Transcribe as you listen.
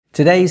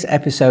Today's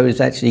episode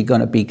is actually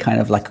going to be kind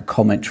of like a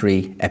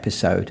commentary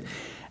episode,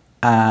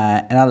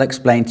 and I'll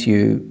explain to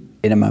you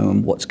in a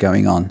moment what's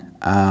going on.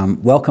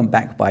 Welcome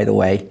back, by the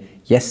way.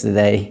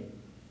 Yesterday,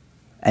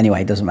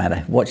 anyway, it doesn't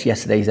matter. Watch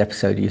yesterday's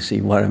episode, you see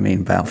what I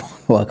mean about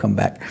welcome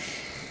back.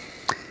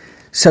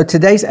 So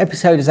today's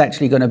episode is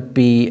actually going to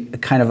be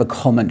kind of a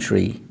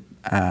commentary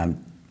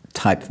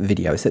type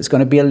video. So it's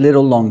going to be a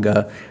little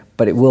longer,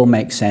 but it will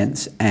make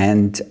sense.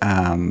 And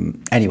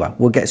anyway,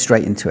 we'll get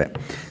straight into it.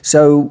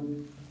 So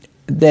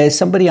there's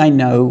somebody I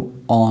know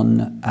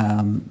on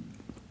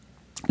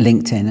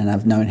LinkedIn, and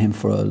I've known him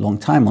for a long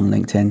time on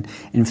LinkedIn.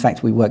 In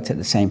fact, we worked at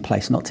the same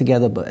place, not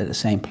together, but at the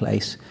same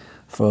place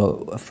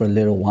for a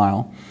little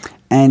while.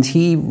 And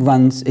he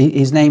runs,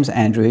 his name's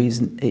Andrew,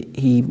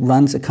 he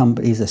runs a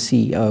company, he's a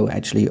CEO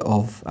actually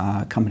of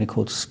a company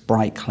called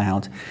Sprite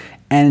Cloud.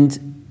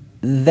 And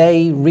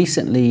they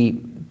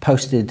recently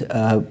posted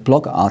a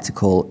blog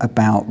article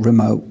about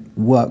remote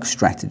work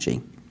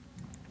strategy.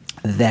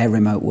 Their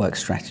remote work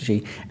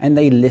strategy, and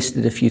they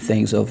listed a few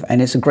things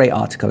and it's a great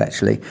article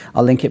actually.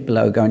 I'll link it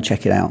below, go and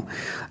check it out.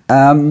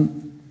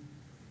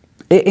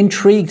 It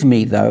intrigued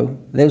me though.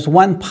 There's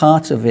one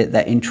part of it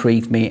that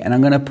intrigued me, and I'm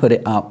going to put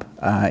it up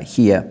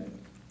here.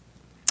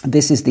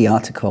 This is the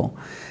article.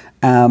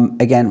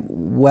 Again,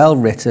 well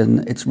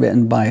written. It's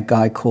written by a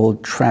guy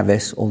called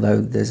Travis,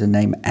 although there's a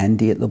name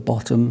Andy at the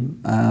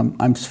bottom.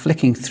 I'm just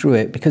flicking through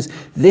it because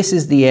this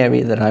is the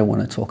area that I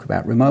want to talk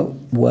about, remote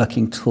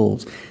working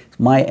tools.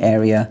 My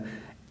area,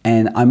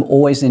 and I'm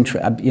always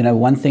interested.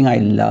 One thing I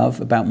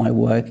love about my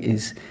work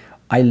is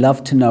I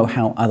love to know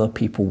how other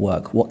people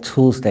work, what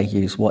tools they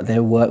use, what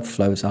their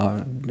workflows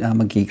are. I'm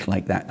a geek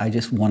like that. I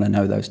just want to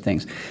know those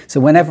things. So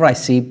whenever I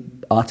see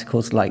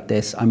articles like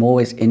this, I'm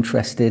always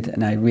interested,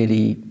 and I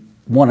really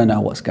want to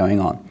know what's going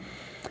on.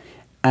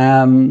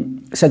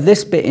 So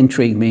this bit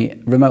intrigued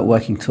me, remote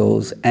working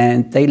tools,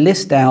 and they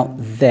list out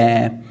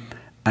their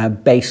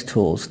base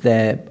tools,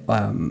 their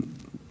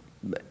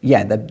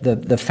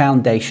the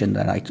foundation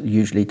that I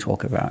usually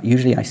talk about.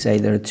 Usually I say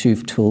there are two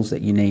tools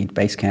that you need,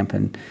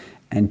 Basecamp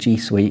and G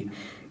Suite,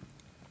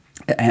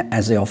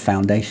 as your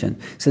foundation.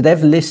 So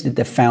they've listed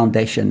the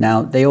foundation.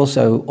 Now, they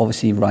also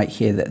obviously write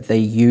here that they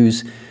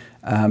use,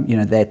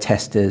 their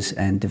testers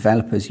and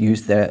developers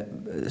use their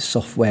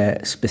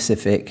software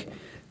specific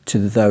to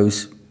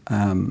those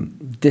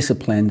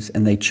disciplines,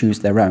 and they choose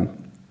their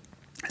own.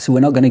 So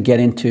we're not going to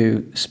get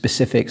into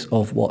specifics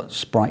of what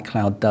Sprite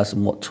Cloud does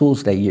and what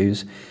tools they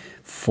use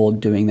for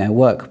doing their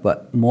work,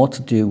 but more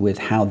to do with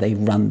how they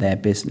run their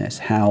business,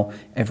 how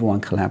everyone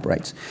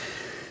collaborates.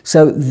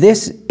 So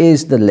this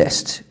is the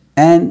list,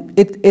 and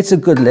it's a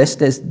good list.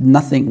 There's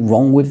nothing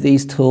wrong with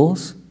these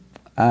tools.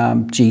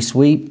 G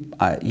Suite,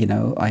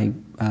 I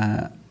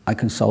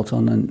consult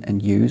on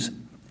and use.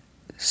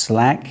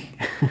 Slack,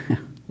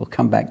 we'll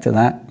come back to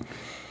that.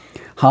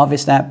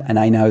 Harvest app, and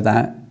I know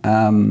that.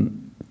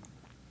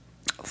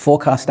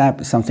 Forecast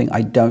app is something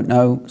I don't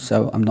know,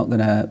 so I'm not going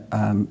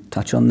to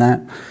touch on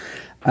that.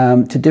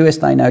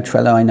 Todoist I know,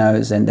 Trello I know,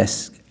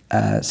 Zendesk,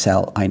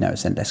 Cell I know,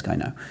 Zendesk I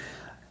know.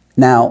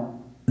 Now,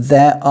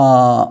 there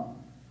are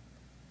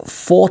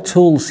 4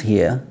 tools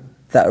here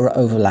that are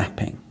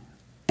overlapping,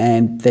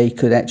 and they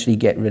could actually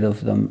get rid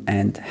of them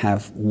and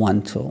have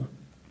one tool.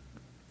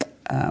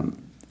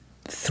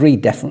 3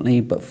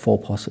 definitely, but 4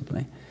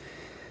 possibly.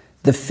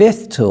 The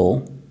 5th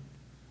tool,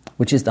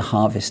 which is the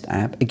Harvest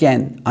app,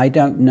 again, I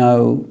don't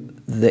know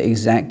the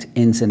exact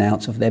ins and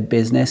outs of their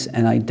business,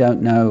 and I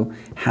don't know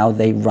how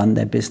they run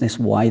their business,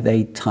 why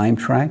they time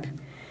track.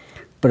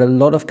 But a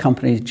lot of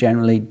companies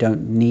generally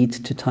don't need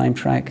to time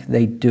track.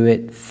 They do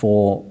it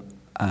for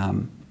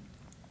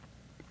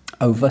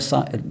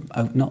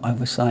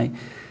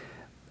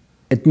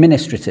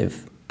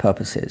administrative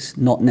purposes,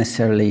 not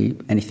necessarily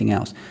anything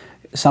else.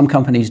 Some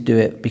companies do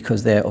it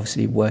because they're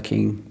obviously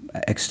working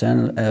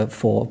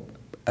for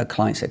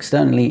clients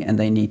externally, and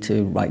they need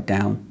to write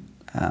down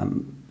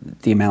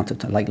the amount of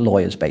time, like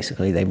lawyers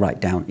basically, they write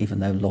down,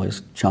 even though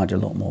lawyers charge a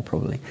lot more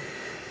probably.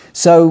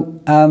 So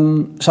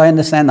I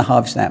understand the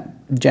Harvest app.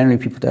 Generally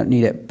people don't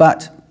need it,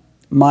 but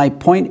my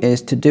point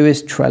is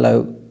Todoist,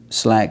 Trello,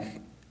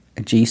 Slack,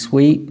 G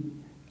Suite,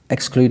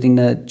 excluding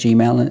the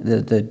Gmail,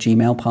 the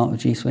Gmail part of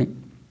G Suite,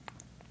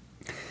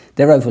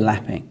 they're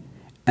overlapping,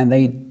 and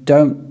they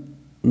don't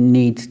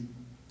need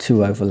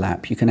to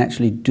overlap. You can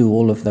actually do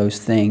all of those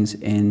things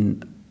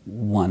in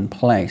one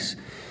place.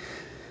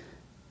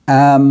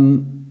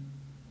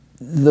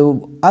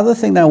 The other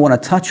thing that I want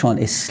to touch on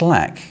is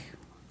Slack.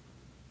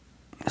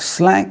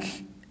 Slack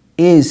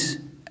is,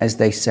 as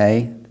they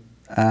say,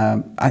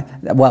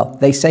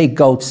 they say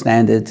gold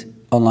standard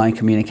online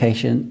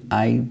communication.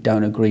 I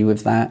don't agree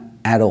with that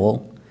at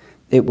all.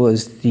 It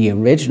was the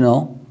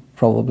original,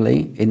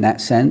 probably, in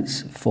that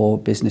sense, for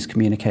business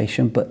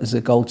communication, but as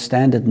a gold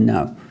standard,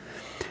 no.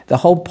 The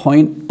whole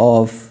point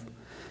of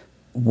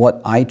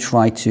what I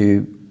try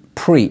to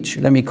preach,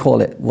 let me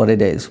call it what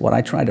it is, what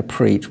I try to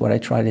preach, what I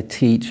try to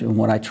teach, and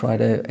what I try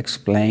to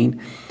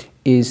explain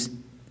is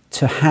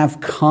to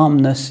have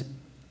calmness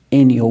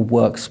in your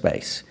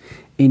workspace,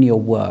 in your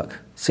work.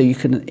 so you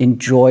can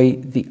enjoy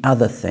the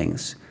other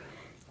things.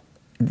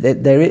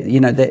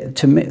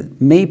 To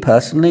me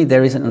personally,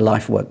 there isn't a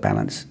life-work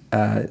balance.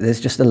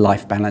 There's just a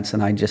life balance,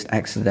 and I just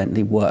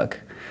accidentally work.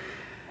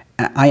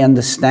 I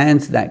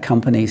understand that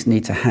companies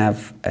need to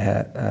have,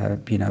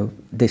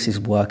 this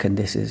is work and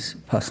this is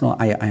personal.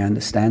 I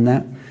understand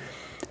that.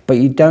 But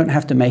you don't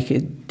have to make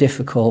it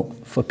difficult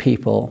for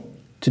people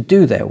to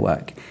do their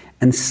work.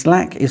 And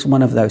Slack is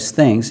one of those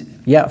things.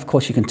 Yeah, of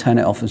course you can turn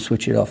it off and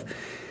switch it off.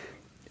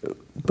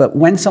 But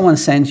when someone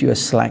sends you a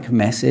Slack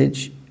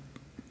message,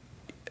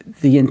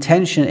 the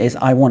intention is,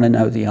 I want to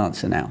know the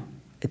answer now.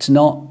 It's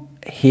not,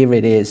 here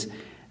it is,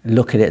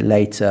 look at it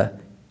later,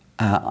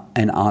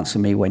 and answer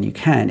me when you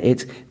can.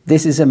 It's,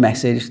 this is a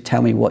message,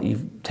 tell me what you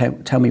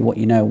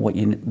know,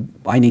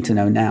 I need to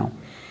know now.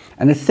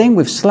 And the thing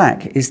with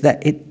Slack is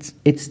that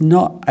it's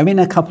not, I'm in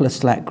a couple of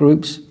Slack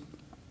groups.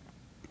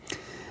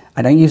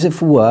 I don't use it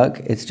for work,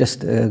 it's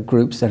just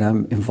groups that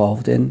I'm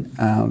involved in,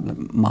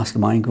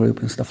 mastermind group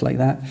and stuff like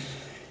that.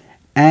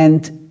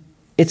 And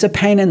it's a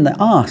pain in the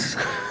arse.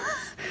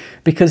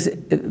 Because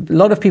a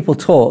lot of people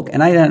talk,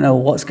 and I don't know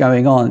what's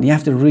going on. You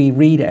have to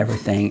reread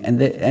everything.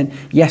 And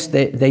yes,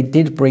 they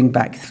did bring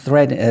back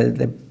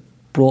they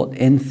brought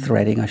in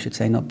threading, I should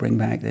say, not bring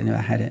back, they never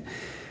had it.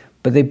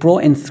 But they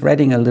brought in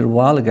threading a little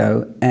while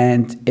ago,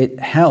 and it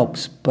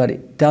helps, but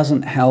it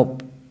doesn't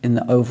help in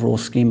the overall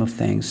scheme of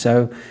things.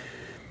 So,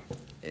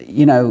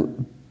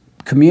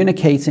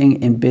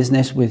 communicating in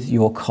business with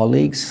your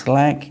colleagues,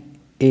 Slack,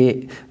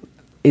 it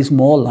is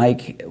more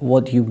like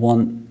what you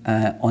want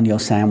on your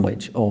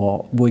sandwich,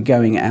 or we're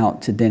going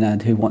out to dinner,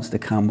 who wants to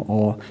come,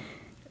 or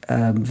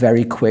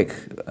very quick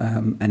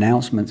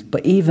announcements.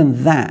 But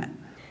even that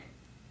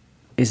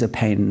is a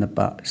pain in the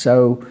butt.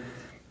 So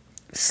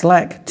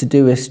Slack,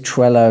 Todoist,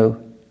 Trello,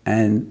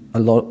 and a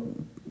lot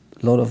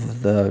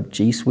of the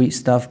G Suite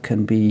stuff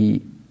can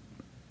be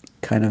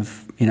kind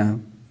of,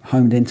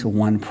 honed into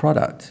one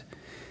product.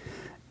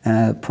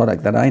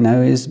 Product that I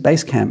know is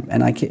Basecamp,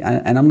 and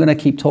I'm going to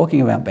keep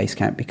talking about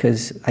Basecamp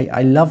because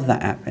I love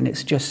that app, and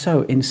it's just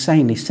so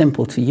insanely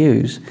simple to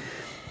use,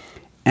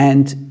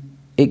 and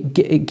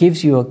it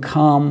gives you a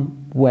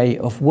calm way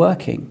of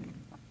working.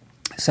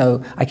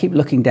 So I keep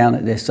looking down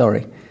at this.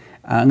 Sorry,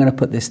 I'm going to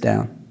put this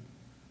down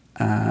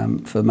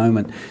for a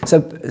moment. So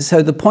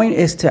the point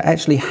is to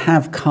actually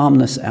have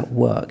calmness at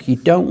work. You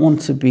don't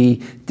want to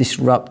be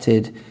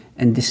disrupted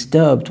and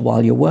disturbed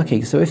while you're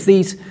working. So if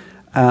these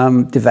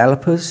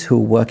developers who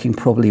are working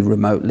probably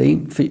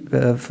remotely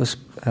for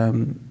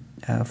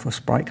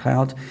Sprite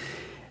Cloud,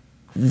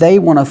 they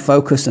want to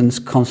focus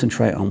and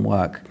concentrate on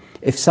work.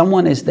 If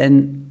someone is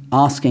then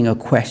asking a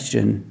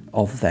question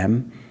of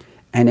them,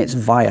 and it's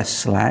via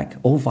Slack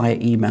or via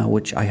email,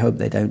 which I hope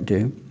they don't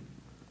do,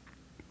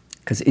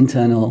 because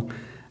internal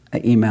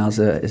emails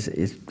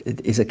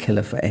is a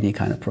killer for any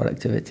kind of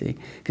productivity,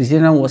 because you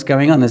don't know what's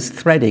going on. There's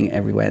threading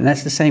everywhere, and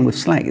that's the same with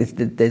Slack.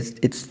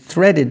 It's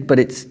threaded, but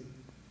it's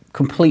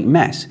complete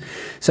mess.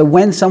 So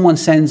when someone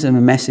sends them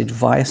a message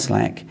via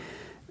Slack,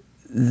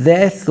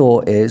 their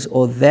thought is,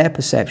 or their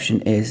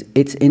perception is,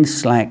 it's in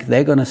Slack,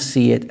 they're going to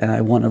see it, and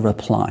I want a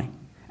reply,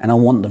 and I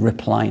want the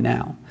reply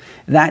now.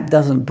 That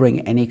doesn't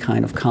bring any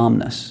kind of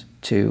calmness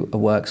to a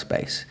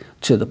workspace,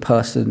 to the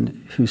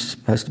person who's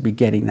supposed to be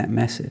getting that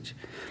message.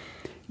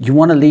 You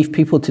want to leave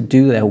people to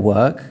do their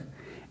work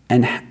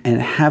and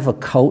have a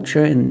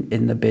culture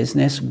in the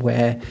business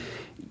where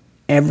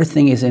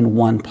everything is in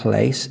one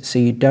place, so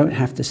you don't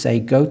have to say,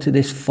 go to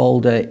this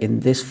folder, in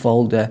this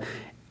folder,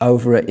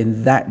 over it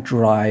in that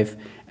drive,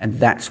 and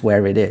that's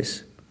where it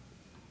is.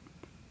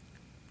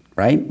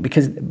 Right?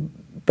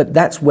 But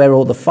that's where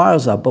all the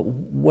files are. But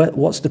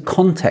what's the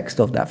context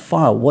of that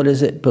file? What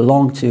does it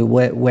belong to?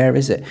 Where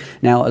is it?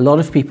 Now, a lot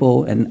of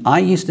people, and I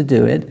used to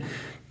do it,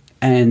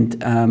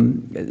 and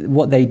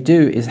what they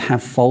do is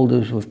have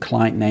folders with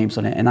client names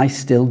on it, and I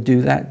still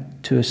do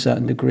that to a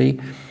certain degree.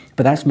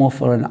 But that's more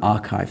for an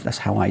archive. That's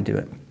how I do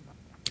it.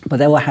 But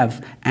they will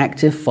have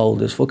active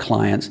folders for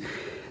clients.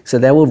 So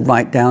they will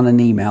write down an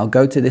email,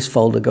 go to this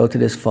folder,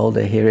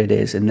 here it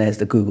is, and there's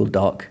the Google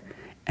Doc.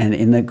 And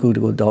in the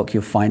Google Doc,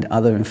 you'll find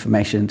other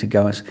information to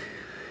go.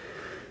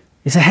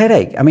 It's a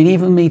headache. I mean,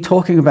 even me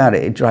talking about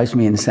it, it drives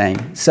me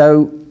insane.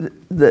 So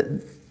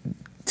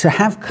to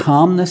have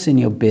calmness in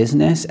your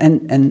business,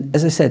 and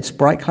as I said,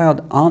 Sprite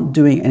Cloud aren't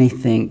doing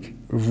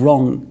anything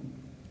wrong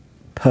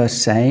per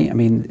se. I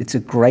mean, it's a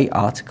great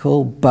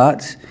article,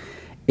 but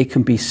it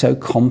can be so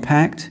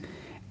compact,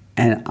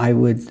 and I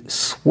would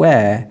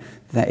swear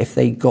that if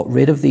they got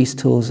rid of these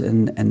tools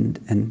and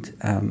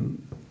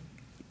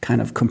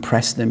kind of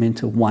compressed them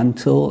into one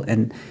tool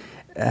and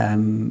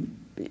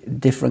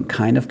different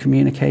kind of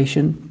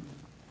communication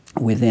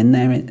within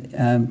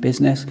their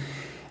business,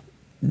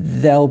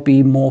 they'll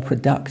be more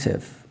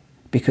productive,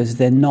 because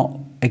they're not,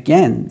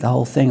 again, the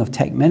whole thing of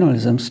tech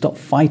minimalism, stop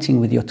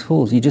fighting with your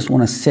tools. You just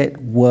want to sit,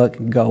 work,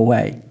 and go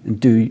away and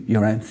do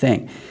your own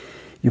thing.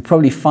 you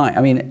probably find,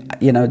 I mean,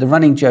 you know, the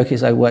running joke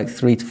is I work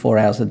 3 to 4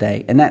 hours a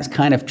day, and that's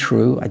kind of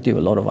true. I do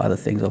a lot of other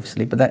things,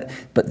 obviously, but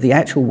the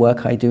actual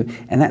work I do,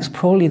 and that's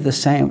probably the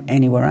same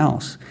anywhere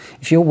else.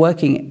 If you're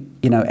working,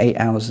 you know, 8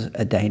 hours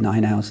a day,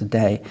 9 hours a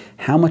day,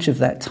 how much of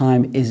that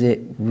time is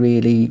it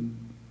really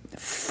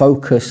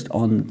focused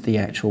on the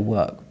actual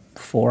work?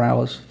 4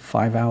 hours,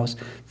 5 hours?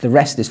 The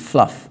rest is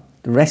fluff.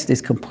 The rest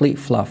is complete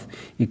fluff.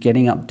 You're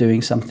getting up,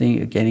 doing something,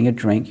 you're getting a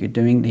drink, you're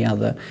doing the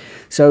other.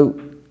 So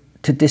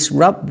to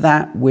disrupt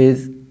that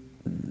with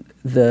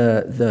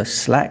the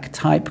Slack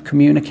type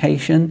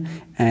communication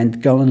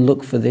and go and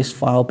look for this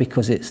file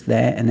because it's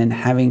there, and then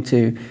having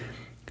to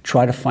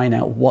try to find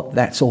out what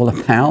that's all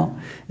about,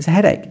 is a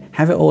headache.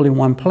 Have it all in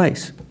one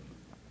place.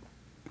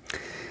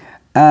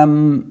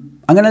 I'm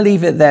going to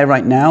leave it there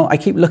right now. I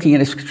keep looking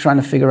at it, trying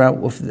to figure out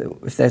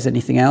if there's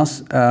anything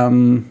else.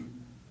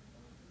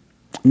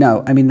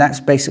 No, I mean, that's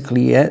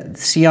basically it.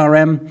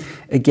 CRM,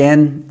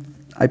 again,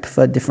 I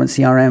prefer different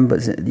CRM,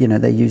 but, you know,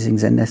 they're using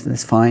Zendesk and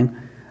it's fine.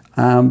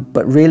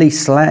 But really,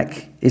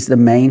 Slack is the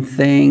main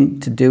thing.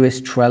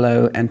 Todoist,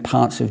 Trello, and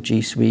parts of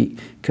G Suite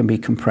can be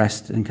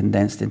compressed and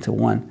condensed into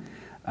one.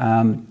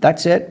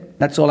 That's it.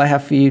 That's all I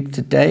have for you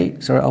today.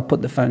 Sorry, I'll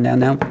put the phone down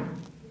now.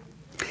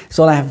 That's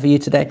all I have for you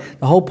today.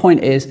 The whole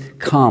point is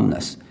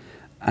calmness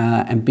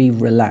and be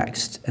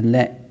relaxed and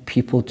let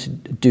people to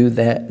do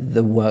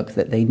the work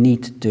that they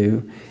need to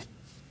do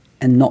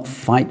and not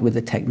fight with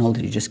the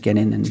technology. Just get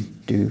in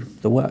and do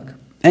the work.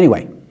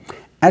 Anyway,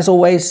 as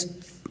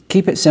always,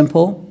 keep it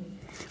simple.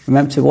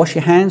 Remember to wash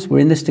your hands. We're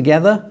in this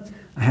together.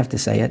 I have to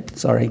say it,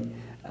 sorry.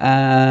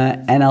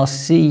 And I'll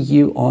see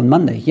you on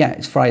Monday. Yeah,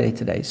 it's Friday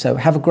today. So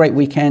have a great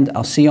weekend.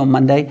 I'll see you on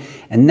Monday.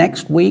 And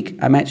next week,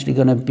 I'm actually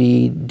going to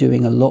be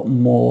doing a lot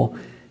more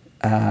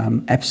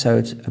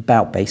episodes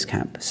about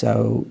Basecamp.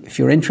 So if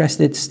you're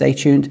interested, stay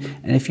tuned.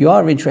 And if you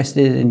are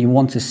interested and you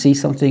want to see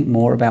something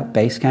more about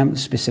Basecamp,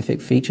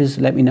 specific features,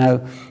 let me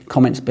know,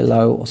 comments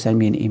below, or send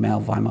me an email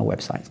via my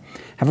website.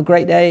 Have a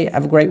great day,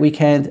 have a great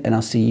weekend, and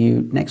I'll see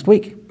you next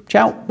week.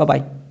 Ciao,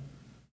 bye-bye.